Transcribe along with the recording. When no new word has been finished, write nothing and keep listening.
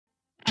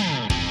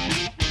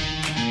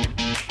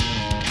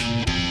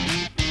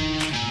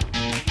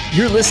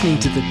You're listening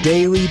to the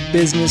Daily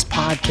Business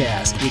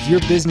Podcast with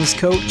your business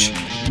coach,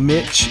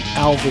 Mitch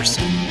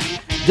Alverson.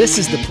 This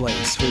is the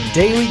place for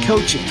daily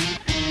coaching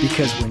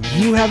because when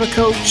you have a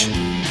coach,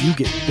 you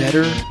get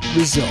better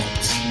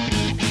results.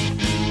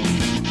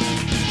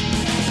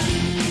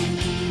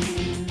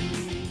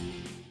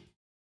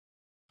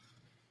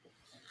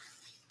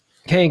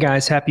 Hey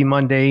guys, happy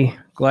Monday.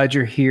 Glad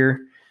you're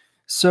here.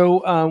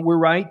 So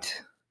we're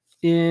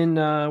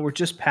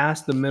just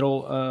past the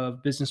middle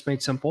of Business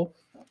Made Simple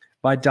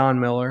by Don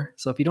Miller.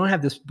 So if you don't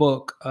have this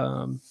book,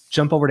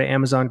 jump over to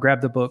Amazon,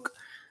 grab the book.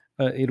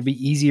 It'll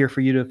be easier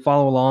for you to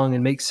follow along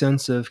and make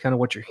sense of kind of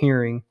what you're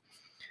hearing.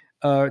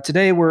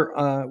 Today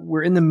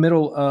we're in the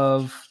middle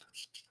of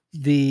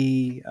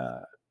the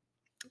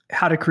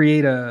how to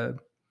create a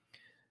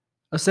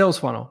sales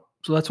funnel.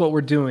 So that's what we're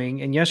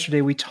doing. And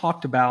yesterday we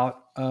talked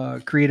about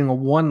creating a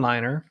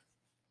one-liner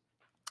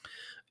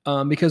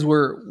because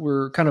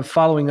we're kind of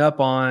following up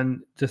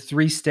on the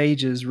 3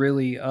 stages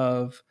really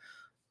of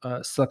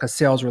like a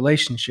sales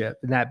relationship,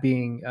 and that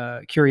being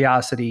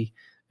curiosity,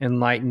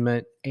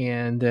 enlightenment,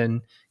 and then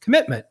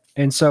commitment.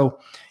 And so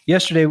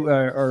yesterday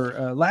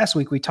or last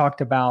week, we talked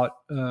about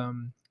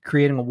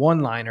creating a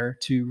one-liner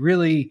to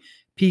really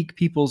pique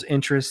people's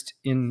interest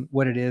in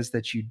what it is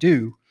that you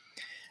do.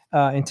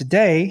 And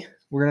today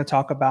we're going to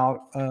talk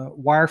about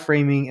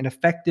wireframing an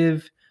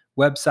effective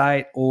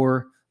website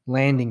or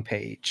landing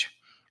page.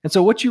 And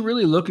so what you're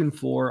really looking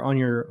for on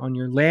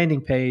your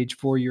landing page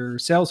for your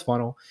sales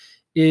funnel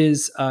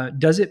is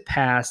does it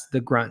pass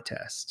the grunt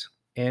test?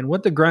 And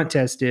what the grunt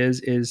test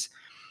is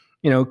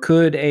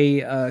could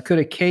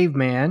a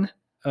caveman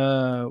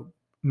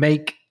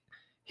make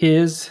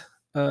his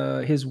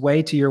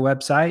way to your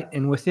website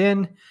and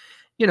within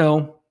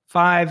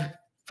 5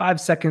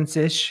 seconds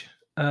ish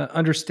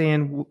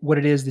understand what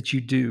it is that you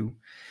do?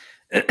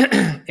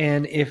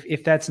 And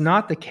if that's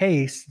not the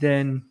case,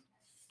 then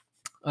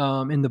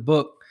in the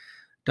book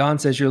Don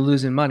says you're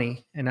losing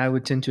money, and I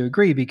would tend to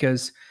agree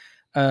because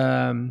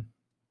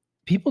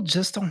people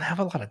just don't have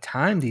a lot of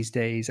time these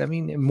days. I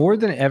mean, more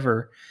than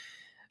ever.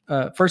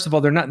 First of all,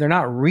 they're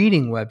not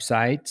reading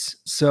websites,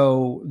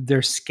 so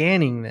they're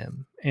scanning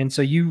them, and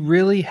so you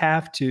really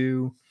have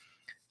to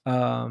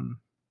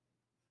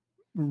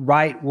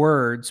write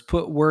words,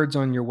 put words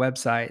on your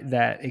website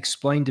that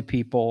explain to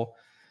people.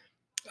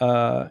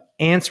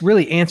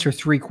 Answer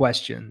 3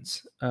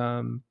 questions.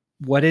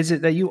 What is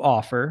it that you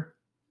offer?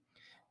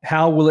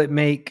 How will it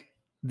make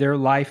their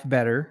life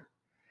better?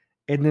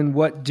 And then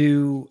what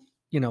do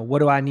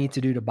I need to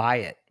do to buy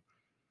it?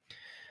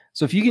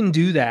 So if you can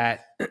do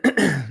that,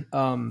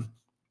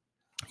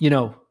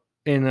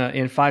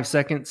 in 5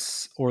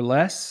 seconds or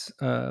less,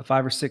 5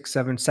 or 6,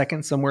 7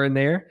 seconds, somewhere in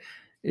there,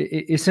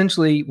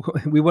 essentially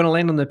we want to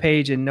land on the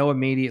page and know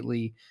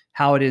immediately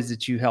how it is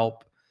that you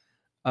help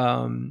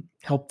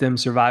them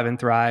survive and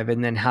thrive,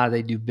 and then how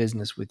they do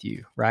business with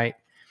you, right?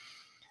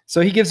 So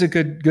he gives a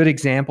good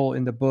example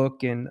in the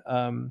book, and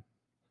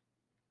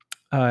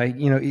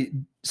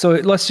so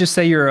let's just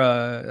say you're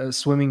a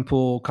swimming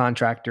pool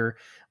contractor,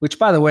 which,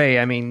 by the way,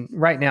 I mean,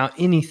 right now,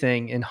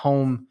 anything in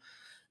home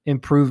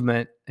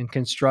improvement and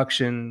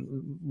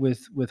construction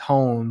with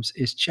homes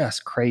is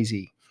just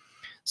crazy.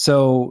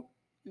 So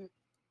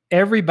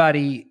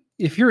everybody,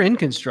 if you're in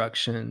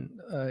construction,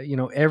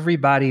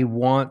 everybody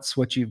wants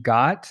what you've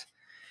got.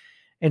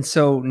 And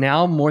so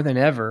now more than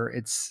ever,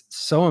 it's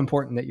so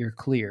important that you're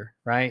clear,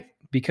 right?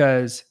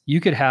 Because you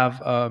could have,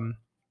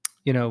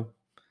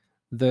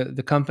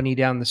 the company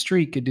down the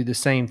street could do the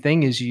same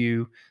thing as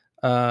you.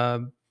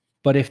 But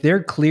if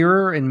they're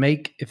clearer and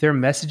if their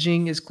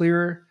messaging is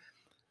clearer,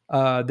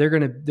 they're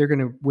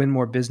gonna win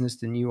more business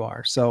than you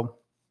are. So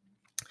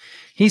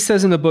he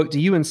says in the book, do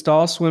you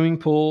install swimming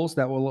pools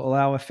that will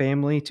allow a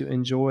family to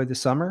enjoy the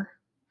summer?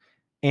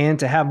 And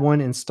to have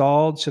one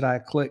installed, should I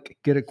click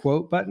get a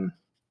quote button?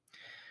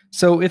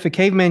 So if a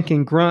caveman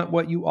can grunt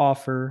what you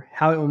offer,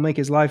 how it will make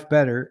his life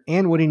better,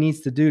 and what he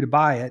needs to do to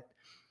buy it,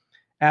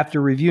 after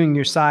reviewing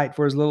your site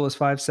for as little as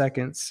 5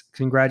 seconds,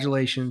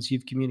 congratulations,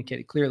 you've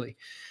communicated clearly.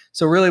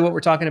 So really what we're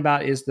talking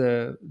about is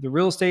the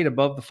real estate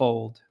above the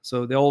fold.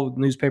 So the old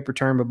newspaper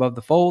term, above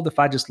the fold. If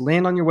I just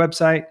land on your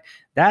website,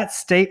 that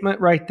statement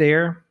right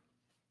there,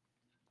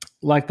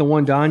 like the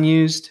one Don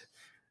used,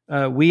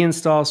 we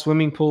install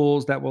swimming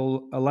pools that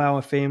will allow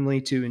a family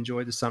to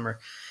enjoy the summer.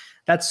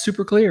 That's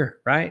super clear,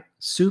 right?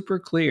 Super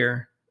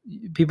clear.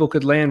 People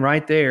could land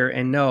right there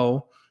and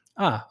know,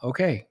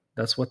 okay,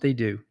 that's what they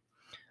do.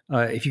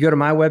 If you go to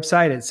my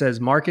website, it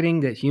says marketing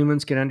that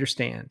humans can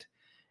understand.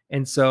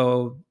 And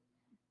so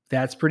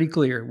that's pretty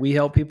clear. We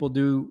help people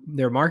do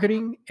their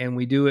marketing, and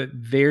we do it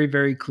very,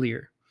 very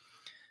clear.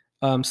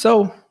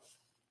 So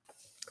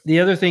the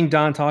other thing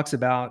Don talks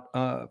about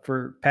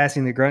for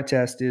passing the grunt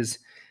test is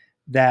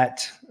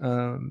that,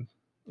 and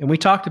we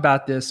talked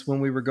about this when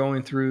we were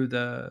going through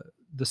the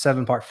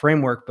 7-part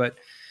framework, but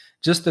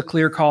just the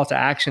clear call to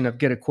action of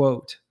get a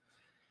quote.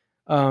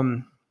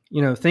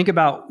 think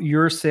about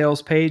your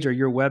sales page or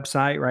your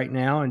website right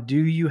now, and do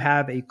you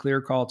have a clear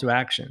call to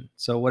action?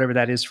 So whatever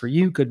that is for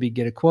you, could be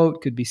get a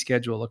quote, could be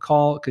schedule a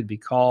call, it could be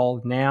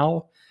call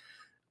now.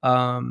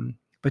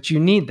 But you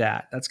need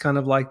that. That's kind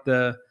of like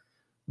the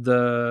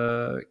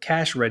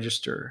cash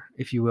register,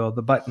 if you will,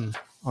 the button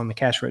on the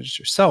cash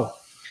register. So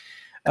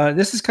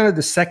this is kind of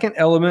the second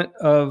element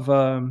of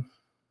the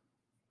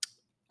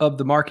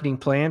marketing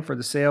plan for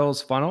the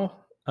sales funnel,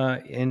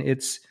 and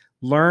it's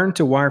learn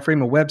to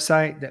wireframe a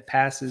website that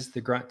passes the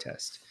grunt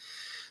test.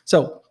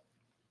 So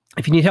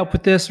if you need help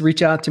with this,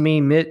 reach out to me,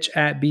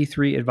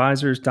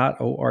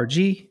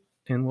 mitch@b3advisors.org,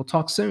 and we'll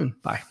talk soon.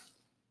 Bye.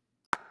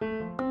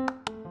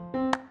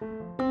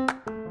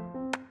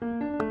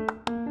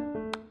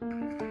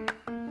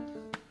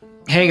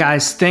 Hey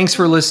guys, thanks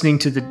for listening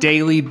to the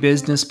Daily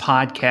Business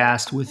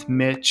Podcast with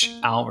Mitch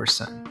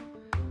Alverson.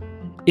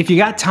 If you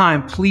got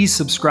time, please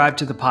subscribe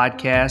to the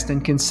podcast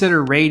and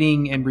consider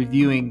rating and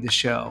reviewing the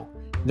show.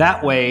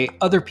 That way,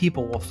 other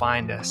people will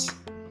find us.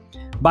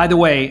 By the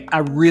way,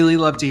 I really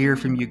love to hear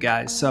from you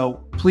guys, so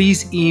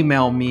please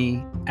email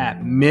me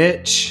at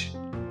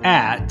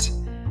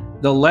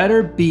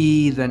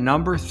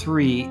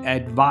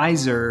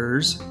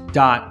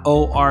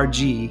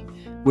mitch@3advisors.org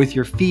with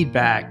your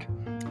feedback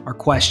or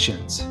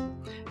questions.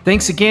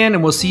 Thanks again,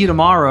 and we'll see you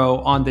tomorrow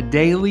on the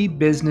Daily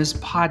Business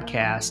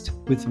Podcast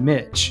with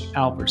Mitch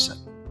Alverson.